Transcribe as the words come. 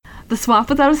The swap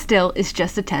without a still is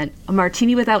just a 10. A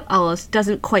martini without olives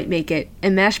doesn't quite make it,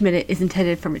 and MASH Minute is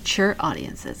intended for mature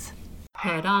audiences.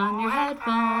 Put on your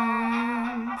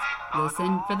headphones,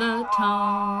 listen for the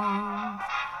tones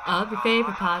of your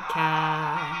favorite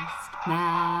podcast,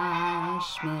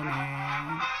 MASH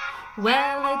Minute.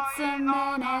 Well, it's a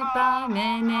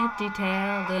minute-by-minute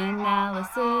detailed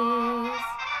analysis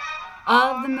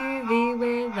of the movie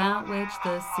without which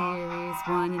the series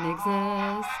wouldn't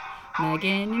exist.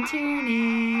 Megan and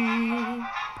Tierney,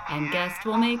 and guest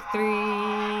will make 3.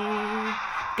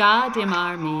 Goddamn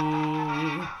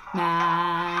army,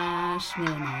 MASH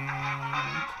Minute.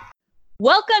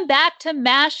 Welcome back to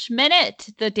MASH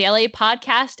Minute, the daily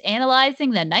podcast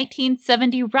analyzing the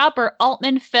 1970 Robert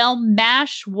Altman film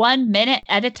MASH 1 minute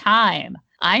at a time.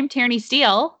 I'm Tierney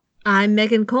Steele. I'm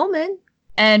Megan Coleman.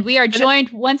 And we are joined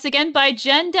once again by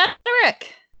Jen Dederick.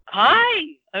 Hi,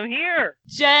 I'm here.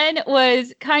 Jen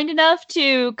was kind enough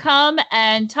to come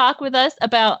and talk with us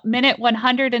about minute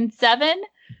 107,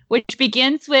 which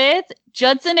begins with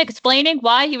Judson explaining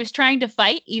why he was trying to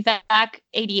fight Evac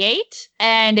 88.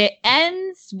 And it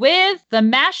ends with the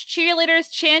MASH cheerleaders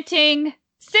chanting,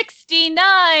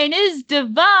 69 is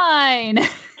divine.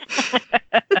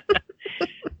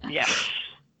 Yes.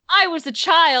 I was a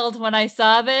child when I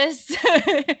saw this.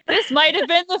 This might have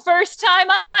been the first time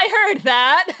I heard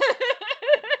that.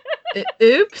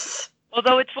 Oops.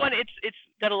 Although it's fun, it's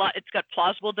got a lot. It's got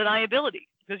plausible deniability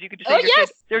because you could just say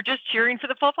they're just cheering for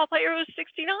the football player who's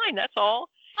 69. That's all.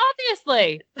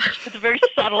 Obviously. It's very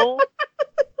subtle.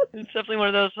 It's definitely one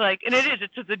of those and it is.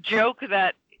 It's a joke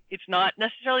that it's not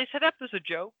necessarily set up as a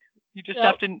joke. You just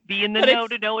have to be in the know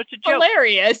to know it's a joke.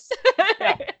 Hilarious.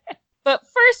 Yeah. But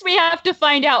first, we have to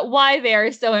find out why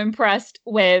they're so impressed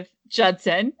with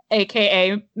Judson,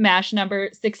 aka MASH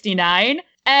number 69.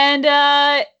 And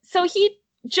so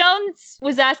Jones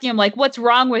was asking him, what's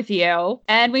wrong with you?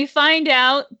 And we find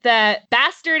out that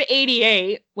Bastard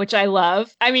 88, which I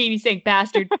love. I mean, he's saying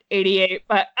Bastard 88,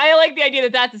 but I like the idea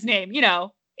that that's his name.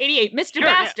 88, Mr. Sure,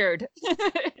 Bastard.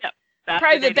 Yeah.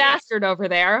 Private Bastard over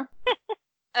there.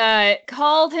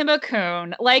 Called him a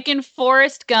coon, like in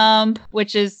Forrest Gump,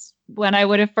 which is when I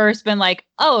would have first been like,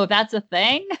 oh, that's a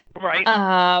thing? Right.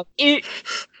 I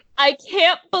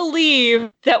can't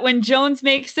believe that when Jones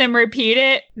makes him repeat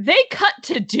it, they cut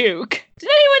to Duke. Did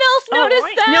anyone else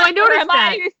notice that? No, I noticed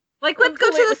that. Let's go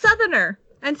to the Southerner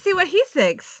and see what he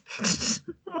thinks.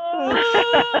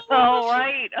 Oh,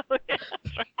 right. Oh, yeah.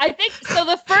 I think, so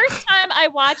the first time I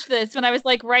watched this, when I was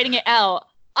writing it out,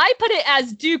 I put it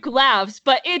as Duke laughs,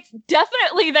 but it's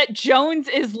definitely that Jones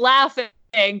is laughing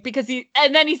because he's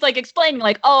explaining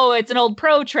oh, it's an old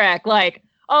pro trick.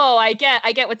 Oh, I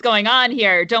get what's going on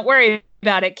here. Don't worry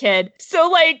about it, kid.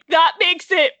 So that makes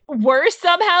it worse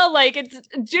somehow. It's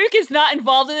Duke is not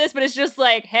involved in this, but it's just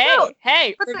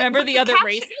hey, remember the other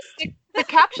races? The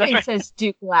caption says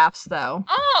Duke laughs, though.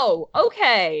 Oh,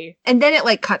 okay. And then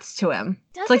it cuts to him.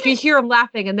 It's you hear him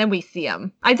laughing, and then we see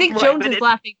him. I think Jones is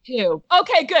laughing too.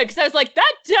 Okay, good, because I was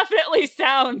that definitely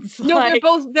sounds. No,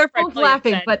 they're both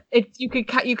laughing, but you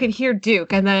could hear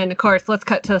Duke, and then of course let's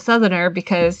cut to the Southerner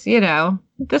because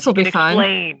this will be fun.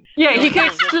 Explain. Yeah, he can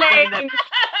explain.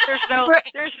 There's no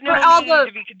need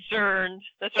to be concerned.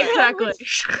 That's right. Exactly.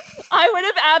 I would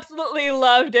have absolutely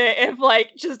loved it if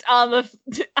just on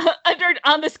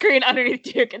the screen underneath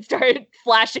Duke it started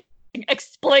flashing,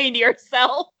 explain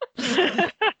yourself. Yeah.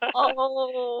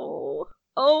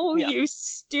 You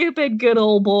stupid good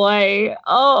old boy.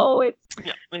 Oh, it's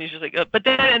and he's just but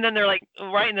then they're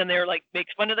right, and then they're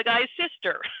makes fun of the guy's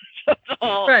sister. That's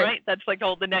all right. That's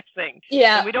the next thing.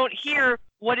 Yeah. And we don't hear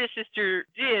what his sister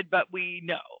did, but we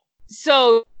know.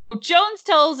 So Jones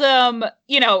tells him,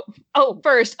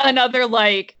 first, another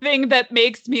thing that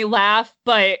makes me laugh,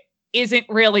 but isn't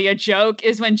really a joke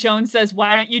is when Jones says,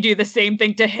 why don't you do the same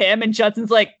thing to him? And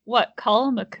Judson's what, call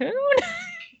him a coon?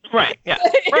 Right, yeah.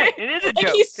 Right, it is a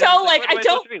joke. He's so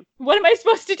what am I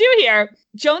supposed to do here?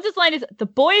 Jones's line is, the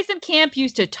boys in camp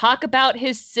used to talk about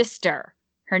his sister.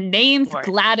 Her name's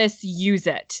Gladys Use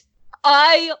It.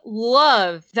 I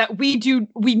love that we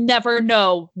never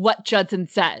know what Judson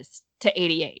says to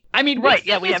 88. I mean, we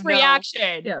have his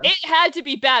reaction. It had to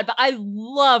be bad, but I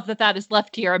love that is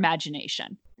left to your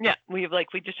imagination. Yeah, we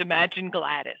just imagine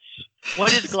Gladys.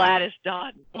 What has Gladys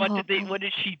done? What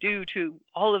did she do to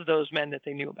all of those men that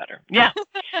they knew about her? Yeah.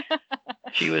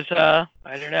 She was I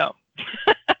don't know.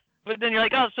 But then you're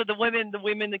so the women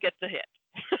that get the hit.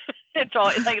 It's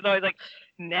always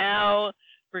now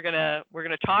we're gonna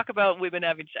talk about women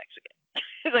having sex again.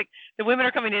 It's the women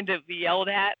are coming in to be yelled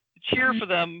at, to cheer for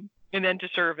them, and then to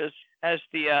serve as as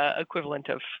the equivalent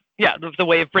of the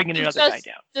way of bringing another guy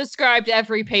down. Described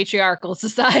every patriarchal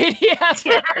society. It's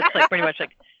like pretty much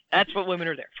like that's what women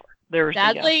are there for.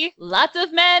 Sadly, lots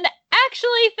of men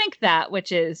actually think that,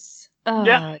 which is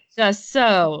just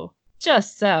so.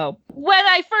 When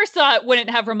I first saw it, wouldn't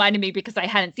have reminded me because I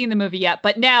hadn't seen the movie yet,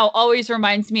 but now always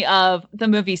reminds me of the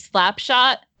movie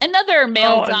Slapshot, another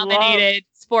male-dominated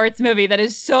sports movie that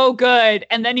is so good.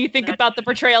 And then you think about the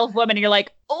portrayal of women, and you're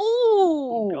like,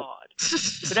 oh God.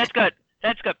 But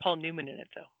that's got Paul Newman in it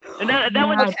though. And that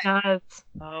one does.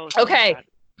 Oh, okay. God.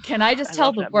 Can I just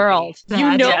tell the world?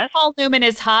 You know Paul Newman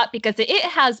is hot because it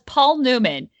has Paul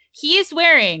Newman. He is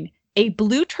wearing a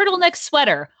blue turtleneck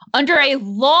sweater under a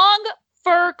long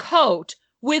fur coat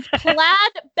with plaid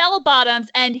bell bottoms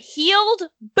and heeled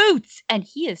boots, and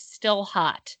he is still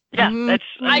hot. Yeah,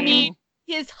 I mean,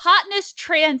 his hotness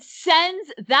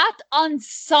transcends that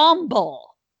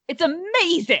ensemble. It's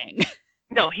amazing.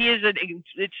 No, he is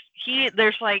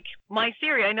there's like my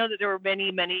theory. I know that there were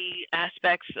many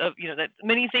aspects of, that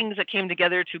many things that came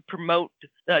together to promote,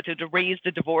 to raise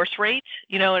the divorce rate,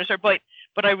 and a certain point.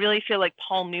 But I really feel like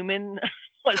Paul Newman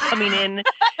was coming in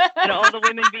and all the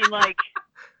women being like,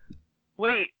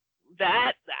 wait,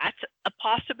 that's a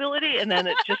possibility. And then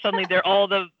it's just suddenly all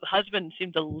the husbands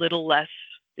seemed a little less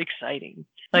exciting.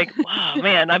 Like, wow,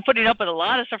 man, I'm putting up with a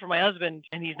lot of stuff for my husband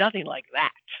and he's nothing like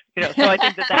that. So I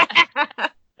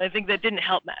think that didn't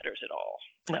help matters at all.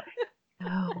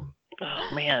 No.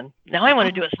 Oh man. Now I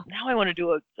want to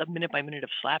do a minute by minute of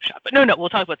Slapshot. But no, we'll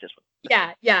talk about this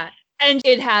one. Yeah. And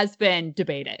it has been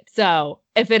debated. So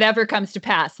if it ever comes to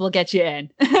pass, we'll get you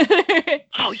in.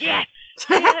 Oh, yes.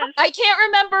 I can't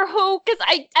remember who, because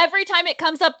every time it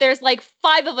comes up, there's like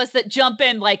 5 of us that jump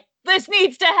in like, this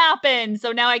needs to happen.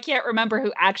 So now I can't remember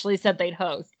who actually said they'd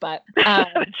host, but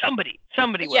somebody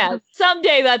will. Yeah,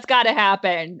 someday that's got to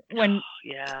happen.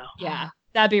 Yeah,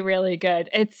 that'd be really good.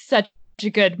 It's such a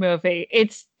good movie.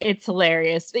 It's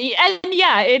hilarious. And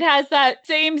yeah, it has that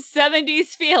same 70s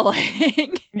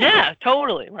feeling. Yeah,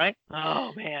 totally, right?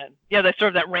 Oh man. Yeah, that's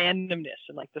sort of that randomness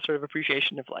and like the sort of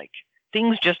appreciation of like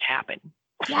things just happen.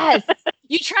 Yes.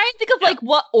 You try and think of like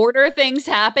what order things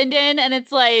happened in, and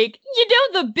it's like,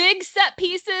 the big set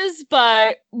pieces,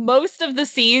 but most of the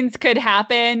scenes could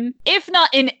happen, if not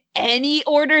in any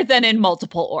order, then in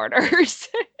multiple orders.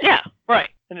 Yeah, right.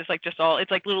 And it's like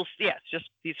it's like little, it's just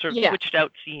these sort of switched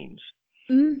out scenes.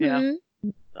 Mm-hmm. Yeah.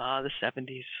 The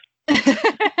 70s.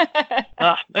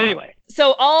 Anyway.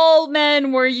 So all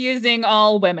men were using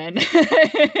all women.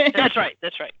 That's right.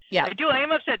 Yeah. I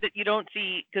am upset that you don't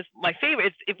see, because my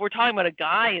favorite, if we're talking about a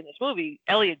guy in this movie,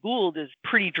 Elliot Gould is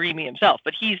pretty dreamy himself,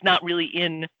 but he's not really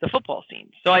in the football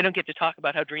scenes. So I don't get to talk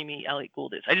about how dreamy Elliot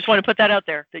Gould is. I just want to put that out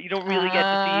there, that you don't really get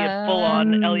to see a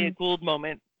full-on Elliot Gould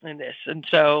moment in this. And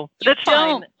so that's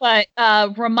fine. But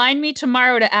remind me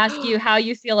tomorrow to ask you how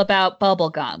you feel about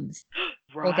bubblegums.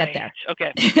 Right. We'll get there.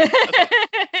 Okay.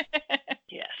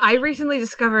 Yes. I recently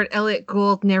discovered Elliot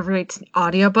Gould narrates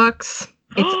audiobooks.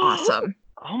 It's awesome.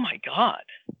 Oh my God.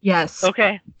 Yes.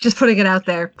 Okay. Just putting it out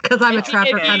there because I'm a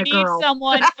trapper kind of girl. If you need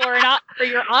someone for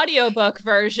your audiobook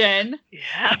version.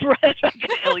 Yeah, right.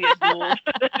 Elliot Gould.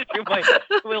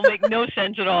 It will make no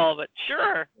sense at all, but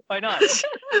sure. Why not?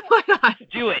 Why not?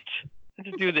 Do it.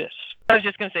 To do this. I was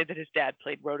just going to say that his dad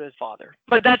played Rhoda's father,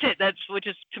 but that's it. Which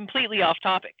is completely off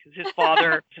topic because his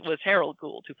father was Harold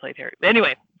Gould, who played Harry. But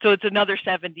anyway, so it's another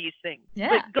 70s thing. Yeah.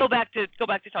 But go back to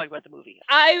talking about the movie.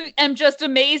 I am just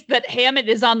amazed that Hammond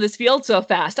is on this field so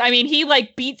fast. I mean, he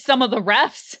like beat some of the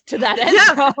refs to that end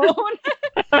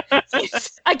zone.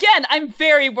 Again, I'm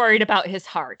very worried about his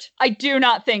heart. I do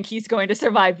not think he's going to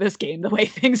survive this game the way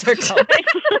things are going.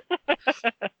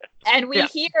 And we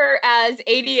hear, as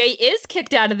 88 is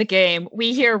kicked out of the game,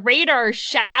 we hear Radar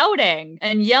shouting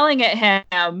and yelling at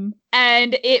him.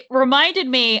 And it reminded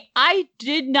me, I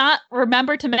did not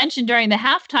remember to mention during the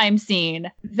halftime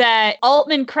scene that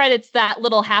Altman credits that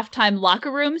little halftime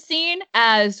locker room scene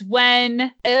as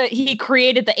when he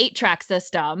created the 8-track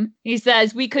system. He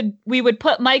says we would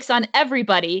put mics on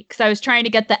everybody because I was trying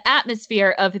to get the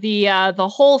atmosphere of the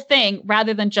whole thing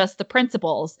rather than just the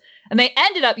principals. And they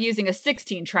ended up using a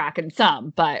 16-track in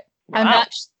some, but I'm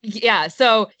not. Yeah.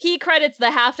 So he credits the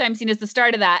halftime scene as the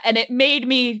start of that. And it made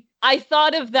me, I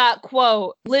thought of that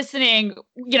quote listening,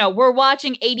 we're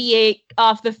watching 88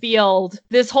 off the field.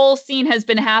 This whole scene has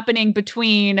been happening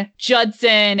between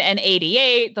Judson and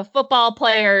 88, the football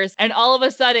players. And all of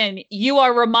a sudden you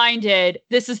are reminded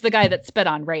this is the guy that spit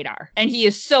on Radar. And he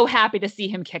is so happy to see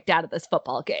him kicked out of this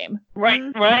football game.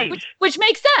 Right. Which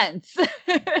makes sense.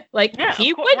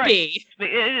 He would be.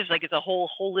 It is like it's a whole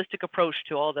holistic approach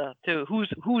to all to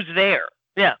who's there.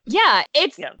 Yeah,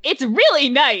 it's really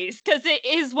nice because it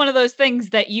is one of those things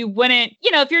that you wouldn't,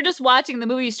 if you're just watching the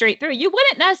movie straight through, you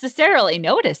wouldn't necessarily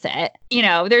notice it.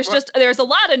 There's a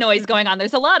lot of noise going on.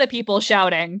 There's a lot of people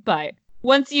shouting, but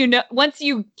once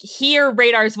you hear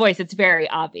Radar's voice, it's very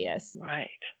obvious. Right.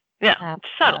 Yeah. It's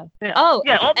subtle. Yeah. Oh.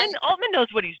 Yeah. Altman knows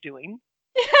what he's doing.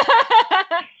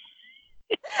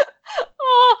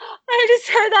 Oh, I just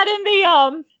heard that in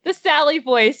the Sally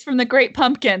voice from The Great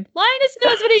Pumpkin. Linus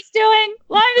knows what he's doing.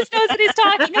 Linus knows what he's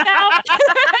talking about.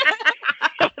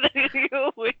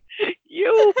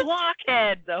 you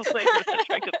blockhead, though.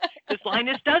 Because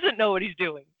Linus doesn't know what he's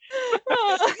doing.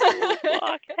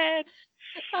 Blockhead.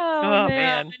 Oh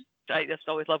man. I just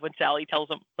always love when Sally tells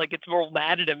him, like, it's real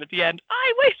mad at him at the end.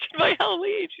 I wasted my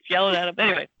Halloween. She's yelling at him.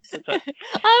 Anyway.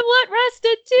 I want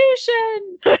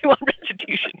restitution. I want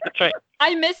restitution. That's right.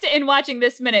 I missed it in watching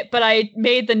this minute, but I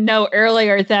made the note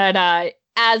earlier that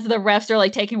as the refs are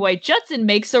like taking away, Judson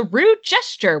makes a rude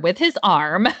gesture with his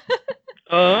arm.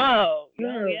 Oh,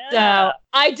 yeah. So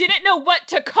I didn't know what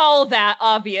to call that,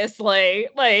 obviously.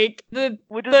 Like does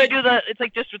he do it's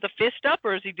like just with the fist up,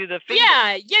 or does he do the finger?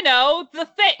 Yeah, the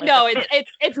fist. Like no,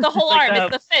 it's the whole arm.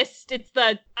 It's the fist. It's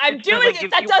the I'm doing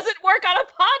it. That doesn't work on a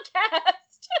podcast.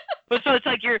 But so it's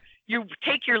like you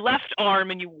take your left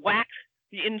arm and you whack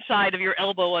the inside of your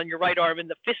elbow on your right arm, and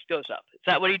the fist goes up. Is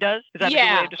that what he does? Is that the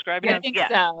way of describing it? I think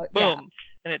so. Boom.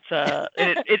 Yeah. And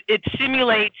it's it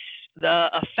simulates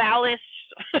a phallus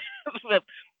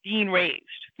being raised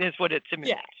is what it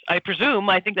simulates. Yeah. I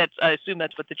assume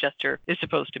that's what the gesture is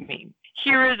supposed to mean.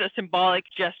 Here is a symbolic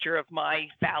gesture of my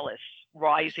phallus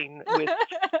rising with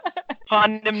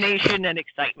condemnation and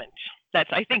excitement.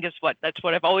 That's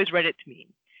what I've always read it to mean.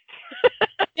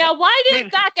 Now, why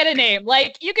didn't that get a name?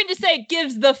 Like, you can just say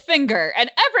gives the finger, and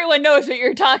everyone knows what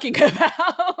you're talking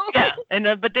about. Yeah, and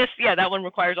but that one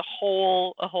requires a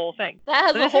whole thing. That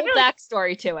has a whole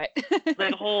backstory to it.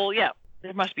 The whole,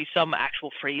 there must be some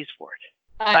actual phrase for it.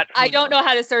 I don't know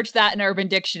how to search that in Urban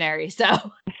Dictionary, so.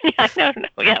 I don't know.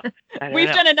 Yeah, we've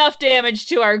done enough damage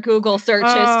to our Google search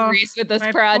histories with this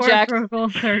project. Poor Google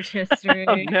search history.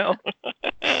 Oh no.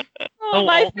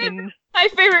 My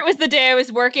favorite was the day I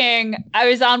was working. I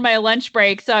was on my lunch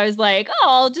break, so I was like,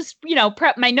 I'll just,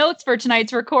 prep my notes for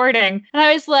tonight's recording. And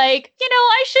I was like,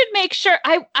 I should make sure.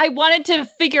 I wanted to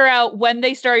figure out when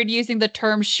they started using the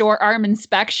term short arm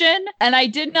inspection. And I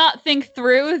did not think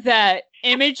through that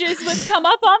images would come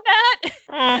up on that.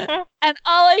 Uh-huh. And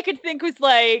all I could think was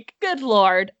like, good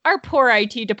Lord, our poor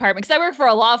IT department. Because I work for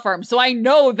a law firm, so I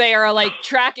know they are like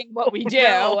tracking what we do.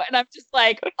 No. And I'm just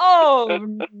like, oh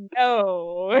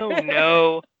no. Oh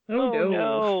no. Oh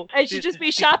no. I should just be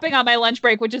shopping on my lunch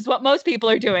break, which is what most people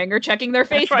are doing, or checking their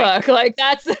Facebook. Right. Like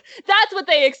that's what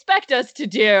they expect us to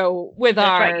do with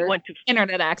our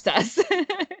internet access.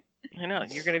 I know,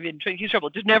 you're going to be in huge trouble.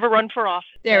 Just never run for office.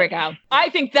 There we go. I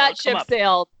think that ship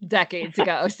sailed decades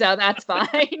ago, so that's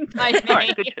fine.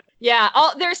 Right, yeah,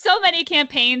 there's so many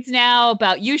campaigns now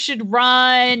about you should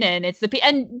run, and it's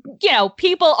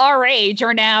people our age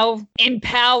are now in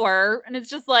power, and it's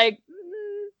just like,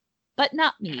 but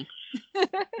not me.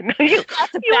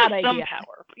 That's a bad idea.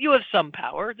 You have some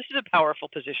power. This is a powerful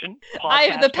position. I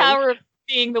have the power of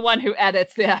being the one who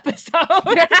edits the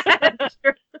episode.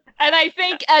 And I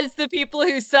think as the people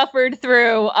who suffered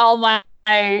through all my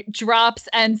drops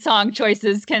and song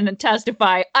choices can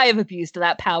testify, I have abused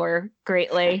that power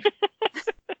greatly.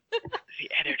 The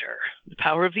editor. The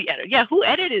power of the editor. Yeah, who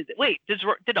edited it? Wait,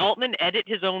 did Altman edit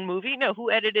his own movie? No,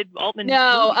 who edited Altman's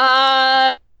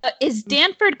movie? Is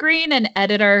Danford Green an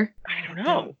editor? I don't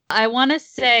know. I want to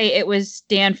say it was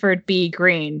Stanford B.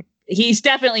 Green. He's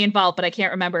definitely involved, but I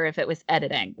can't remember if it was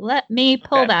editing. Let me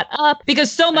pull that up,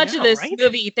 because so much of this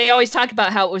movie, they always talk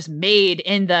about how it was made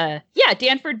in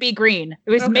Danford B. Green.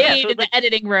 It was made in the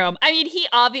editing room. I mean,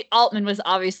 Altman was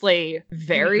obviously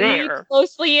very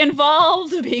closely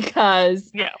involved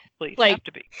because have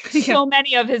to be. So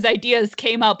many of his ideas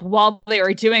came up while they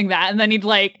were doing that, and then he'd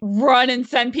run and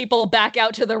send people back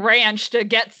out to the ranch to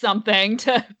get something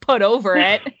to put over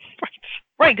it.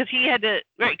 Right, because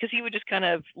he would just kind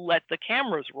of let the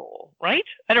cameras roll, right?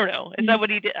 I don't know. Is that what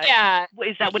he did? Yeah.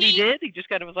 Is that what he did? He just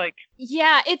kind of was like...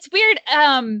 Yeah, it's weird.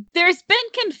 There's been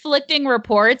conflicting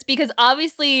reports because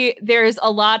obviously there's a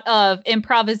lot of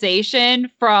improvisation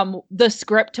from the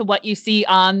script to what you see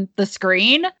on the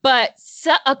screen. But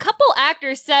a couple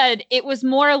actors said it was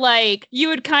more like you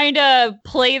would kind of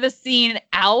play the scene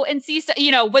out and see,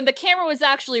 when the camera was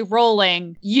actually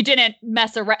rolling, you didn't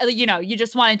mess around, you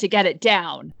just wanted to get it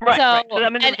down. Right. So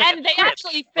and they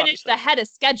actually finished ahead of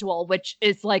schedule, which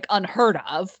is unheard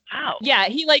of. Wow. Yeah,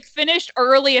 he finished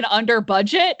early and under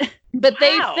budget. But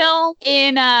Wow.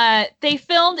 they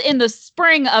filmed in the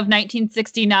spring of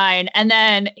 1969, and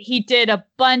then he did a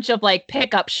bunch of like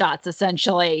pickup shots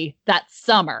essentially that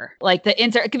summer. Like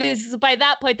because by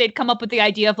that point they'd come up with the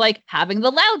idea of like having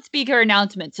the loudspeaker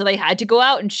announcement. So they had to go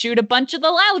out and shoot a bunch of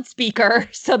the loudspeaker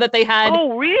so that they had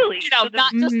Oh, really? So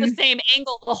not just the same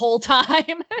angle the whole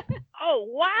time. Oh,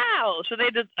 wow. So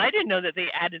I didn't know that they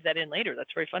added that in later.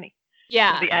 That's very funny.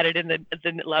 Yeah. They added in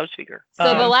the loudspeaker.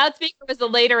 So the loudspeaker was a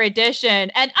later addition.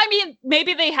 And I mean,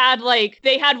 maybe they had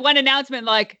one announcement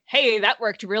like, hey, that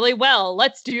worked really well.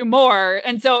 Let's do more.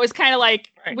 And so it was kind of like,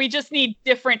 we just need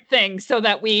different things so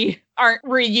that we aren't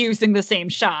reusing the same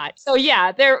shot. So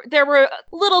yeah, there were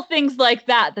little things like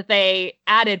that they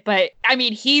added. But I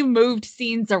mean, he moved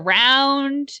scenes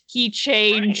around. He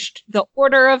changed the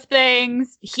order of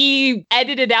things. He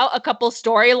edited out a couple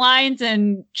storylines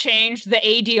and changed the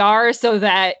ADR so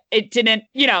that it didn't,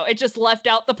 it just left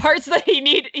out the parts that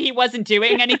he wasn't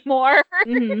doing anymore.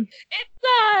 Mm-hmm.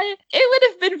 It would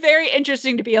have been very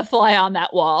interesting to be a fly on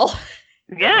that wall.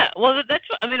 Yeah, well,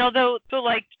 although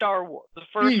like Star Wars, the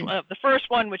first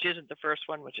one, which isn't the first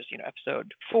one, which is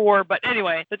episode 4, but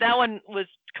anyway, but that one was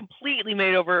completely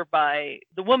made over by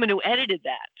the woman who edited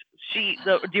that.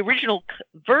 The original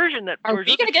version that are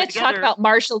we gonna get to talk about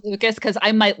Marcia Lucas? Because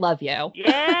I might love you.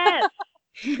 Yes.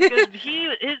 Because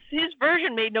his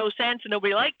version made no sense and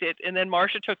nobody liked it, and then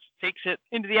Marcia takes it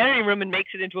into the editing room and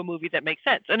makes it into a movie that makes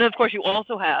sense. And then, of course, you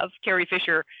also have Carrie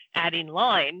Fisher adding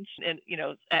lines and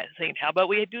saying, "How about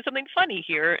we do something funny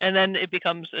here?" And then it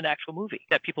becomes an actual movie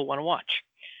that people want to watch.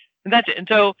 And that's it. And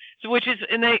so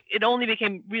it only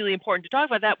became really important to talk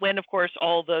about that when, of course,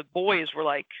 all the boys were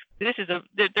like,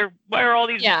 why are all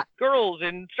these girls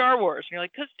in Star Wars? And you're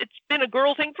like, because it's been a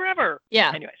girl thing forever.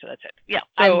 Yeah. Anyway, so that's it. Yeah.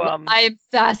 So I'm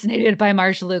fascinated by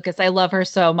Marcia Lucas. I love her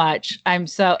so much.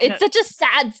 It's such a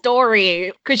sad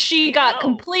story because she got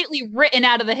completely written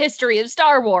out of the history of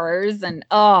Star Wars. And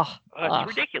it's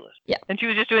ridiculous. Yeah. And she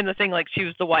was just doing the thing like she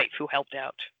was the wife who helped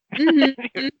out.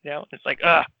 Mm-hmm. It's like,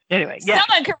 anyway, yeah.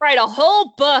 Someone could write a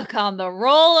whole book on the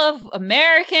role of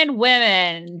American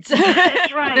women.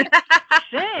 That's right.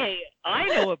 Say, I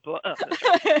know a book.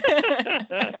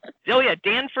 Oh yeah,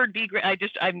 Danford B. Grant.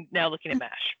 I'm now looking at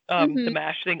MASH, the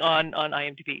MASH thing on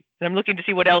IMDb, and I'm looking to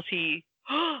see what else he.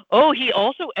 Oh, he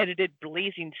also edited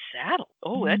Blazing Saddles.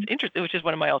 Oh, that's interesting. Which is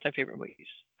one of my all-time favorite movies.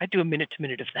 I'd do a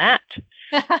minute-to-minute of that.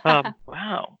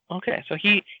 Wow. Okay. So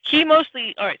he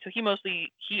mostly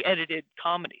edited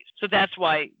comedies. So that's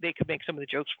why they could make some of the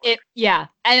jokes work. Yeah.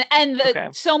 And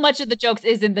so much of the jokes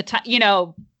is in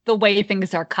the the way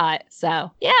things are cut.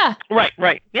 So yeah.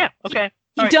 Right. Yeah. Okay.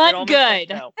 He done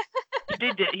good.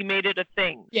 He made it a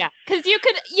thing. Yeah, because you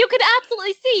could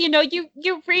absolutely see.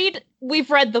 We've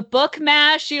read the book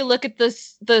MASH. You look at the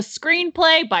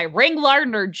screenplay by Ring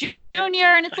Lardner Jr.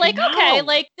 And it's like, okay,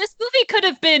 like this movie could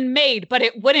have been made, but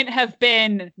it wouldn't have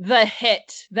been the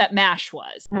hit that MASH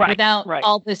was without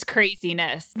all this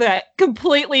craziness that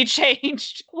completely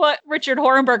changed what Richard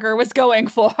Hornberger was going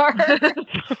for.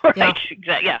 Right,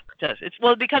 exactly. Yeah, it does.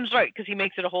 It becomes right because he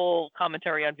makes it a whole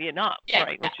commentary on Vietnam,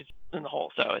 right? Which is in the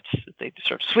whole. So they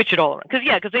sort of switch it all around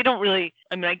because they don't really.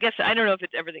 I mean, I guess I don't know if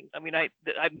it's everything. I mean,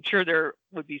 I'm sure there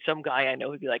would be some guy I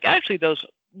know who'd be like, actually, those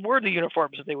were the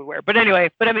uniforms that they would wear. But anyway,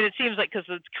 it seems like because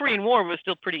the Korean War was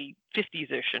still pretty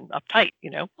 50s-ish and uptight,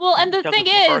 Well, and the thing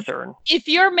is, if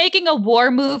you're making a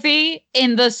war movie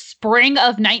in the spring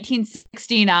of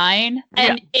 1969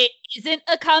 and it isn't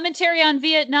a commentary on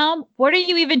Vietnam, what are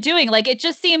you even doing? Like, it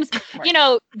just seems,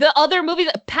 the other movie,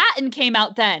 Patton came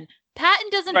out then. Patton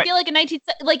doesn't feel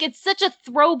like it's such a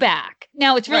throwback.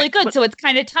 Now it's really good, so it's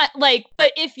kind of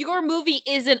but if your movie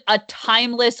isn't a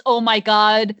timeless, oh my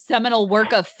god, seminal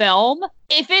work of film,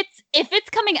 if it's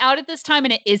coming out at this time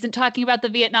and it isn't talking about the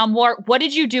Vietnam War, what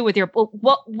did you do with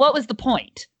what was the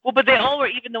point? Well, but they all were,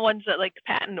 even the ones that like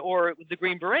Patton or the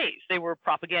Green Berets, they were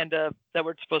propaganda that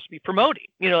were supposed to be promoting.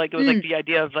 It was like the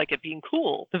idea of like it being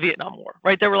cool, the Vietnam War,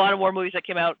 right? There were a lot of war movies that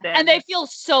came out then. And they feel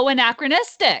so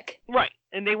anachronistic. Right.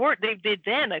 And they did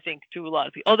then, I think, to a lot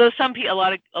of people. Although a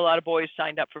lot of boys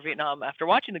signed up for Vietnam after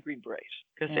watching the Green Berets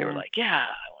because they were like, yeah,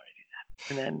 I want to do that.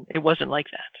 And then it wasn't like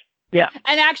that. Yeah.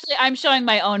 And actually, I'm showing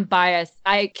my own bias.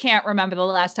 I can't remember the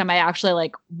last time I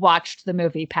actually watched the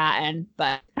movie Patton,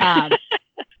 but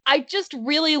I just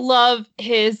really love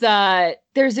his,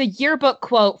 there's a yearbook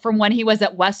quote from when he was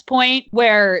at West Point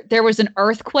where there was an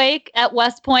earthquake at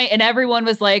West Point and everyone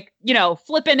was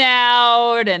flipping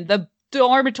out and the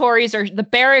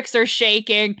barracks are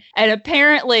shaking. And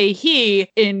apparently he,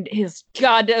 in his,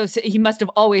 God knows, he must have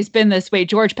always been this way,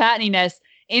 George Patton-ness,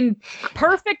 in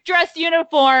perfect dress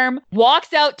uniform,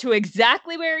 walks out to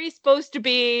exactly where he's supposed to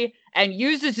be and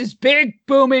uses his big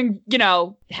booming,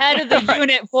 head of the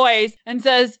unit voice and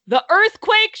says, "The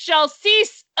earthquake shall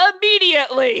cease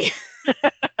immediately."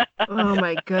 Oh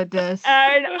my goodness.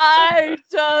 And I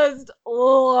just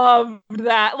loved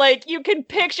that. Like, you can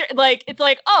picture, like, it's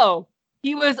like, oh,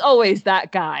 he was always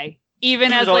that guy.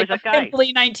 Even as like a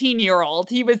pimply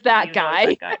 19-year-old, he was that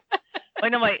guy. I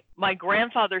know my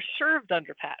grandfather served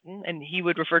under Patton, and he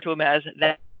would refer to him as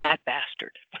that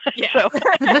bastard. Yeah. So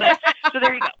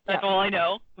there you go. That's all I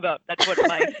know about. That's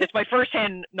my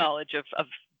firsthand knowledge of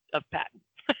Patton.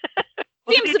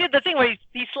 Well, he did the thing where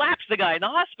he slaps the guy in the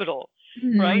hospital,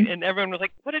 right? And everyone was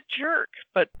like, "What a jerk!"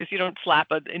 But if you don't slap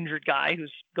an injured guy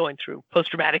who's going through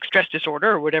post-traumatic stress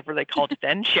disorder or whatever they called it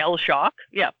then, shell shock,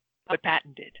 yeah. But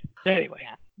Patton did. Anyway,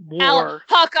 war.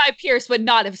 Hawkeye Pierce would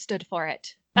not have stood for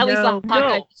it. At least on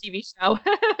Hawkeye TV show.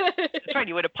 That's right.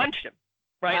 You would have punched him,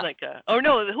 right? Yeah. Like, oh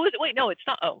no, who is it? Wait, no, it's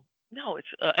not. Oh no, it's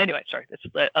anyway. Sorry, that's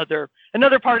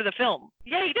another part of the film.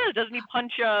 Yeah, he does. Doesn't he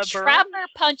punch Burns? Trapper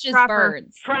punches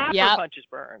Burns. Trapper punches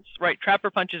Burns. Right. Trapper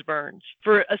punches Burns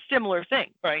for a similar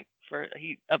thing, right?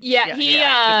 He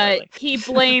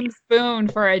blames Boone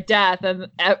for a death,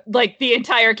 and like the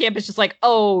entire camp is just like,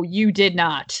 "Oh, you did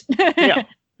not,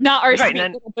 not our sweet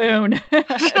little Boone."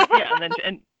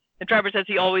 and Trapper says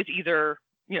he always either,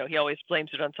 he always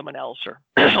blames it on someone else or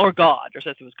God, or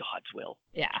says it was God's will.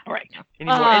 Yeah, right. And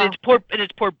it's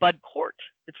poor Bud Cort.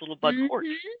 It's little Bud Cort.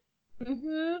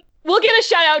 Mm-hmm. We'll give a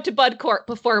shout out to Bud Cort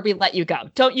before we let you go.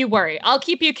 Don't you worry. I'll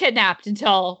keep you kidnapped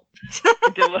until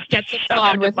gets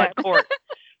on with Bud Cort.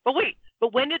 But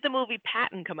when did the movie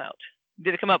Patton come out?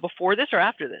 Did it come out before this or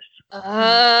after this?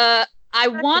 I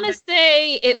want to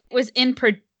say it was in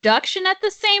production at the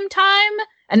same time,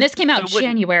 and this came out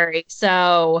January.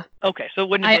 So okay, so it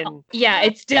wouldn't have been. Yeah,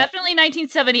 it's definitely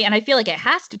 1970, and I feel like it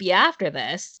has to be after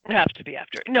this. It has to be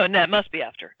after. No, it must be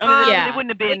after. It wouldn't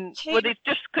have been. Well, they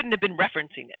just couldn't have been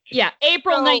referencing it. Yeah,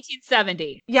 April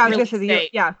 1970. Yeah, I was gonna say the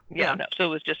yeah. No, so it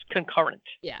was just concurrent.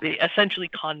 Yeah, essentially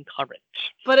concurrent.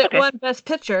 But it won Best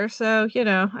Picture, so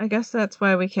I guess that's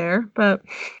why we care. But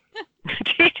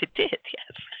it did,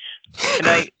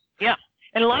 yes.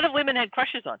 And a lot of women had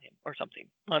crushes on him or something,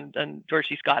 on George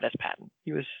C. Scott as Patton.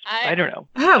 He was, I don't know.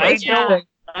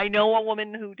 I know a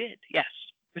woman who did, yes.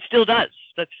 It still does.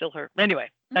 That's still her. Anyway,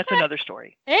 that's another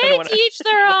story. Hey, teach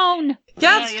their own.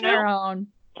 Yes, their own.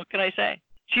 What can I say?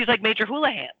 She's like Major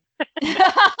Houlihan.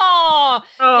 Yeah,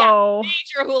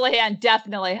 Major Houlihan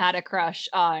definitely had a crush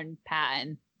on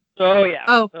Patton. Oh, yeah.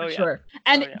 Oh, for sure.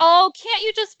 And, can't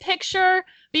you just picture,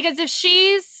 because if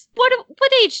she's,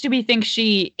 what age do we think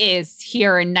she is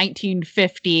here in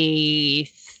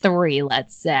 1953,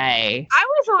 let's say? I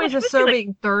was always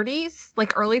assuming 30s,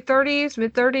 like early 30s,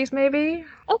 mid 30s, maybe.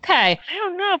 Okay. I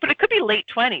don't know, but it could be late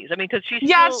 20s. I mean, because she's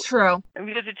it's true.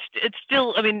 Because it's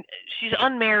still, I mean, she's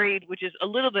unmarried, which is a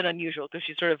little bit unusual because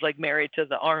she's sort of like married to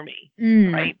the army,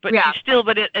 right? But she's still,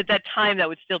 at that time, that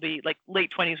would still be like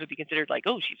late 20s would be considered like,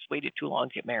 oh, she's waited too long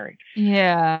to get married.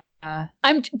 Yeah.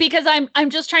 I'm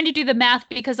just trying to do the math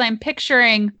because I'm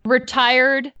picturing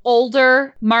retired,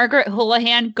 older Margaret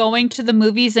Houlihan going to the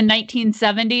movies in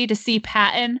 1970 to see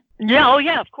Patton. Yeah, oh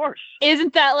yeah, of course.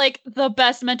 Isn't that like the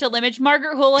best mental image?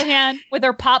 Margaret Houlihan with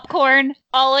her popcorn,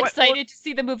 all excited to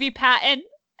see the movie Patton.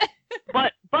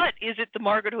 But is it the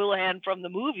Margaret Houlihan from the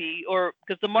movie, or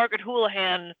because the Margaret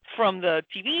Houlihan from the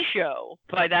TV show,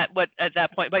 by the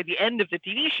end of the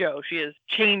TV show, she has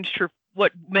changed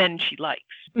what men she likes.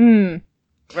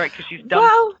 Right, because she's done.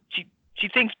 Well, she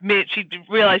thinks she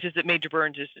realizes that Major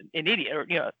Burns is an idiot, or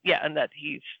and that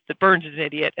Burns is an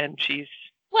idiot, and she's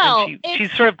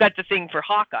sort of got the thing for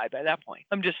Hawkeye by that point.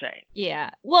 I'm just saying.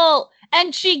 Yeah. Well,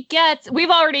 and we've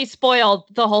already spoiled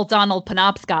the whole Donald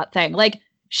Penobscot thing. Like,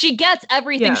 she gets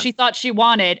everything she thought she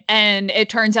wanted, and it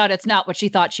turns out it's not what she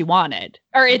thought she wanted.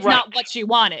 Or it's not what she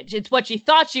wanted. It's what she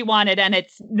thought she wanted, and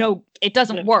it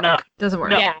doesn't work. No. Doesn't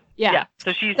work. No. Yeah.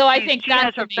 So I think she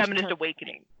has her feminist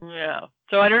awakening. Yeah.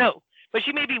 So I don't know. But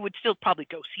she maybe would still probably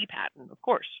go see Patton, of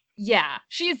course. Yeah.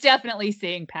 She's definitely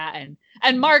seeing Patton.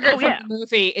 And Margaret from the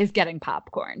movie is getting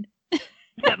popcorn.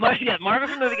 Margaret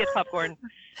from the movie gets popcorn.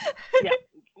 Yeah.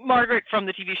 Margaret from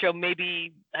the TV show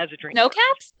maybe has a drink. No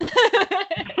caps?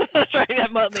 That's right. Maybe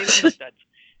no duds.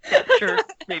 Yeah, sure.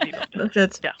 Maybe no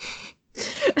duds. Yeah.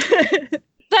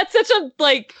 That's such a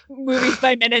movies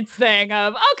by minutes thing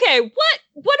of, okay,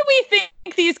 what do we think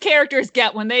these characters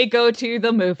get when they go to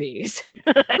the movies?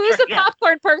 Who's the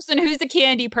popcorn person? Who's the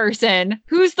candy person?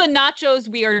 Who's the nachos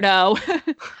weirdo?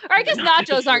 Or I guess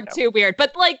nachos aren't too weird,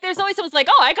 but there's always someone's like,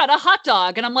 oh, I got a hot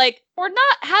dog. And I'm like, we're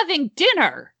not having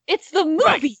dinner. It's the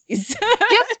movies.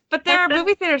 Yes, but there are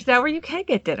movie theaters now where you can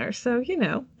get dinner, so you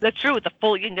know. That's true.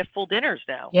 You can get full dinners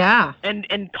now. Yeah.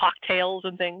 And cocktails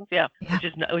and things. Yeah.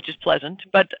 Which is pleasant.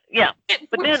 But yeah.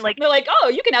 But then they're like, oh,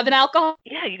 you can have an alcohol.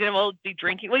 Yeah, you can all be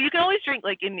drinking. Well, you can always drink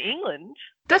like in England.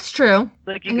 That's true.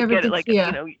 Like you could get it like you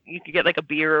know, you could get like a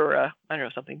beer or I don't know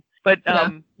something. But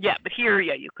but here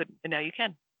you couldn't, and now you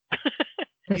can.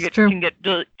 You can get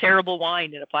terrible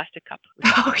wine in a plastic cup.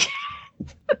 Oh, yeah.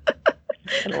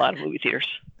 In a lot of movie theaters.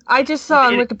 I just saw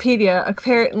on Wikipedia,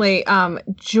 apparently,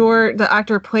 the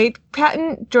actor who played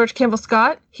Patton, George Campbell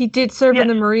Scott, he did serve in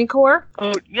the Marine Corps.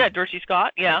 Oh, yeah, Dorsey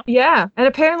Scott, yeah. Yeah, and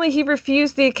apparently he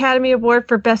refused the Academy Award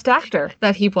for Best Actor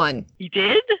that he won. He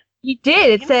did? He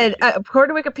did. It said,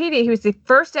 according to Wikipedia, he was the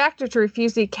first actor to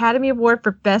refuse the Academy Award for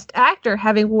Best Actor,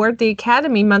 having warned the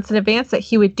Academy months in advance that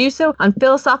he would do so on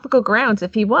philosophical grounds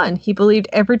if he won. He believed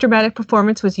every dramatic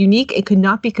performance was unique and could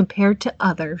not be compared to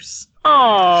others.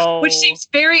 Oh. Which seems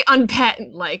very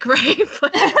un-Patton-like, right?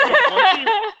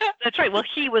 That's right. Well,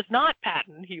 he was not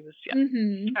Patton. He was,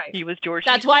 he was George.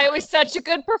 That's why it was such a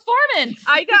good performance.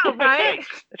 I know, right?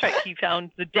 That's right. He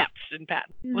found the depths in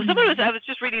Patton. Well, I was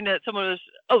just reading that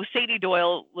Sadie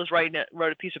Doyle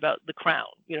wrote a piece about The Crown,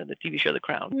 the TV show The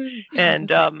Crown,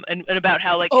 and about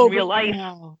how, like, in real life,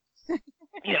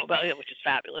 which is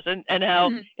fabulous, and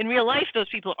how in real life those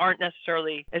people aren't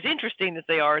necessarily as interesting as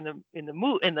they are in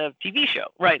the TV show,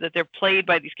 right? That they're played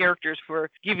by these characters who are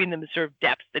giving them the sort of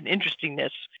depth and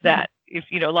interestingness that if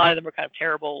a lot of them are kind of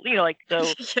terrible,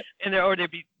 or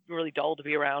they'd be really dull to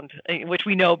be around, which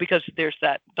we know because there's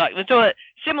that. So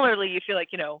similarly, you feel like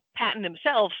Patton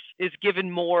himself is given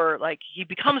more, like he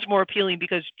becomes more appealing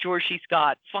because George C.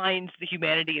 Scott finds the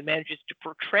humanity and manages to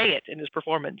portray it in his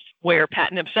performance. Where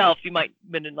Patton himself, you might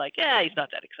have been like, yeah, he's not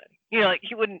that exciting. Like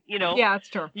he wouldn't, Yeah, it's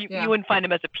true. You wouldn't find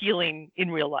him as appealing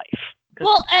in real life.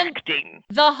 Well, and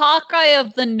the Hawkeye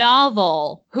of the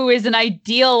novel, who is an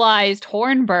idealized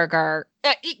Hornberger,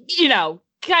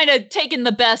 kind of taking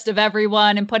the best of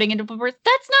everyone and putting into performance.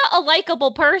 That's not a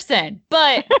likable person.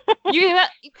 But you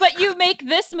make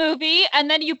this movie and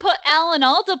then you put Alan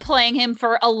Alda playing him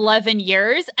for 11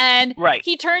 years and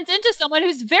he turns into someone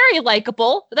who's very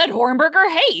likable that Hornberger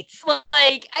hates.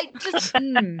 Like, I just...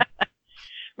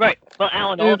 Right. Well,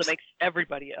 Alan Alda makes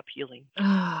everybody appealing.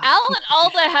 Alan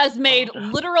Alda has made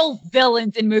literal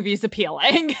villains in movies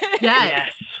appealing.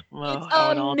 Yes. Well,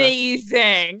 it's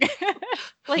amazing.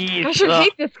 I should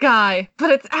hate this guy,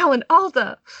 but it's Alan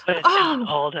Alda. Alan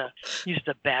Alda. He's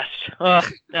the best.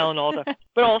 Alan Alda.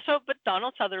 But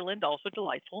Donald Sutherland, also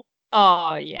delightful.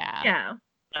 Oh, yeah. Yeah.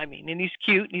 I mean, and he's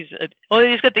cute. And he's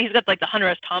got like the Hunter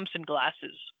S. Thompson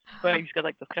glasses. Right, he's got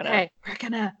like the kind of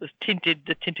the tinted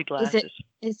glasses.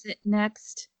 Is it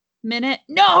next minute?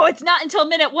 No, it's not until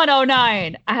minute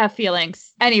 109. I have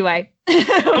feelings. Anyway, we'll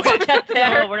get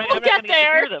there. No, we'll get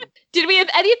there. Did we have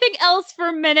anything else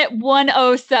for minute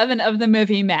 107 of the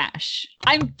movie MASH?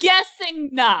 I'm guessing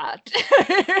not.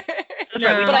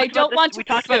 But I don't want to. We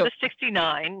talked about the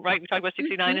 69, right? We talked about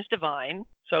 69 is divine.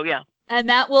 So yeah. And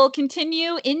that will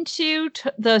continue into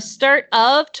the start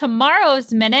of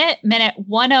tomorrow's minute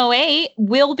 108.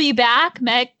 We'll be back,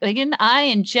 Megan, I,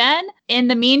 and Jen. In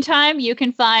the meantime, you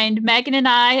can find Megan and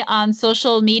I on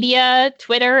social media,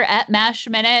 Twitter at MASH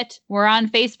Minute. We're on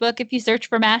Facebook if you search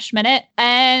for MASH Minute.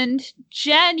 And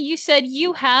Jen, you said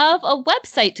you have a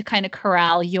website to kind of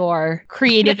corral your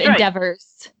creative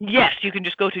endeavors. Yes, you can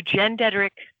just go to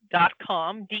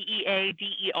JenDederick.com,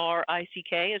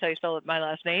 DeaDerick, as I spell it, my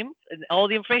last name. And all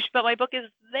the information about my book is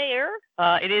there.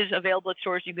 It is available at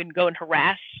stores. You can go and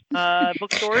harass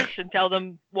bookstores and tell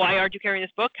them, why aren't you carrying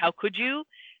this book? How could you?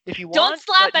 If you want. Don't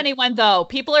slap anyone, though.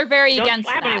 People are very against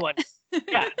that. Don't slap anyone.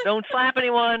 Yeah, don't slap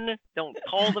anyone. Don't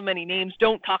call them any names.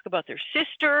 Don't talk about their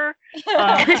sister.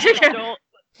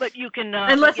 But you can...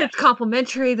 unless it's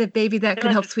complimentary, that maybe that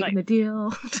could help sweeten the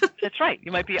deal. That's right.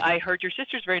 You might be, I heard your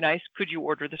sister's very nice. Could you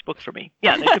order this book for me?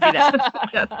 Yeah, that could be that.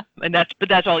 Yes. And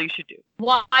that's all you should do.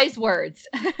 Wise words.